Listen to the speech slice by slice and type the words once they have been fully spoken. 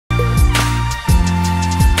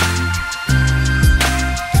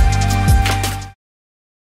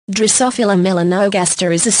Drosophila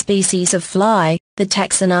melanogaster is a species of fly, the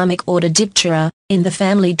taxonomic order Diptera, in the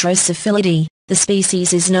family Drosophilidae. The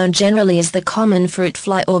species is known generally as the common fruit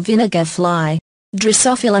fly or vinegar fly.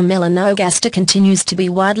 Drosophila melanogaster continues to be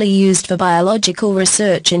widely used for biological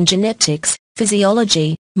research in genetics,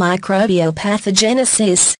 physiology, microbial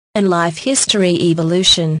pathogenesis, and life history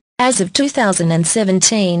evolution. As of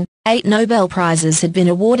 2017, 8 Nobel Prizes had been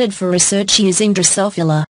awarded for research using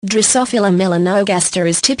Drosophila. Drosophila melanogaster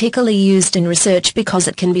is typically used in research because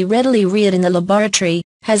it can be readily reared in the laboratory,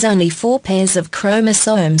 has only 4 pairs of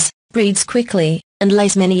chromosomes, breeds quickly, and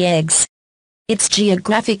lays many eggs. Its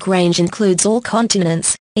geographic range includes all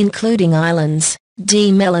continents, including islands.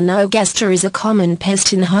 D. melanogaster is a common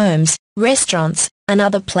pest in homes, restaurants, and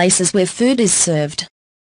other places where food is served.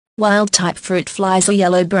 Wild-type fruit flies are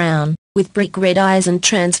yellow-brown, with brick red eyes and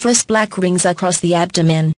transverse black rings across the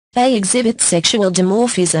abdomen. They exhibit sexual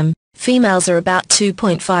dimorphism. Females are about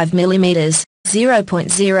 2.5 mm,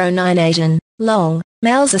 0.098 in, long.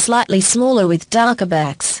 Males are slightly smaller with darker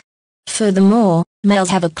backs. Furthermore, males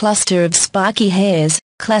have a cluster of spiky hairs,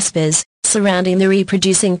 claspers, surrounding the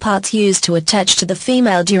reproducing parts used to attach to the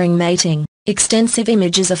female during mating. Extensive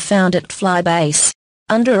images are found at fly base.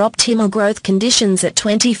 Under optimal growth conditions at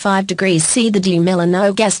 25 degrees C, the D.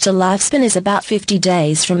 melanogaster lifespan is about 50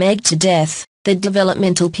 days from egg to death. The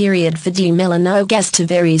developmental period for D. melanogaster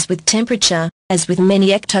varies with temperature, as with many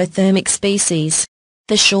ectothermic species.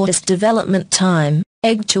 The shortest development time,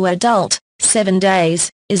 egg to adult, 7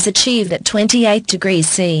 days, is achieved at 28 degrees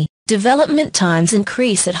C. Development times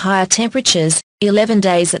increase at higher temperatures, 11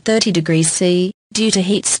 days at 30 degrees C, due to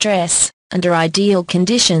heat stress. Under ideal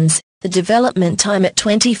conditions, the development time at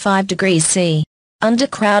 25 degrees C. Under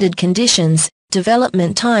crowded conditions,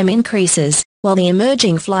 development time increases, while the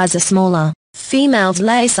emerging flies are smaller. Females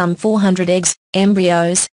lay some 400 eggs,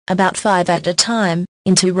 embryos, about 5 at a time,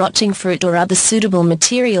 into rotting fruit or other suitable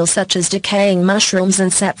material such as decaying mushrooms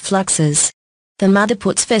and sap fluxes. The mother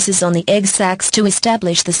puts feces on the egg sacs to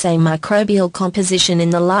establish the same microbial composition in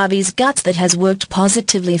the larvae's guts that has worked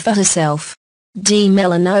positively for herself. D.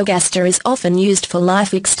 melanogaster is often used for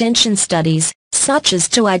life extension studies, such as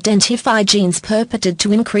to identify genes purported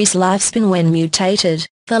to increase lifespan when mutated.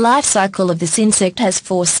 The life cycle of this insect has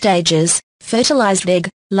 4 stages: fertilized egg,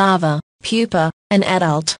 larva, pupa, and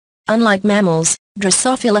adult. Unlike mammals,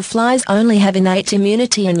 Drosophila flies only have innate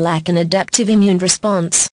immunity and lack an adaptive immune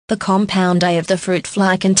response. The compound A of the fruit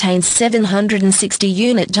fly contains 760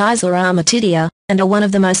 unit dyes or armatidia, and are one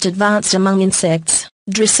of the most advanced among insects.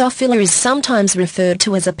 Drosophila is sometimes referred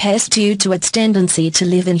to as a pest due to its tendency to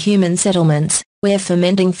live in human settlements, where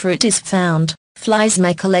fermenting fruit is found. Flies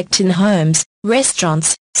may collect in homes,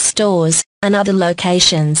 restaurants, stores, and other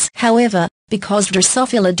locations. However, because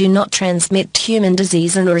Drosophila do not transmit human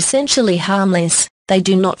disease and are essentially harmless, they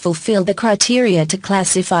do not fulfill the criteria to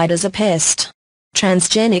classify it as a pest.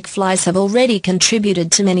 Transgenic flies have already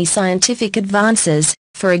contributed to many scientific advances,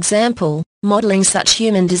 for example, modeling such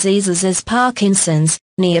human diseases as Parkinson's,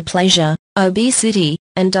 neoplasia, obesity,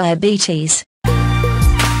 and diabetes.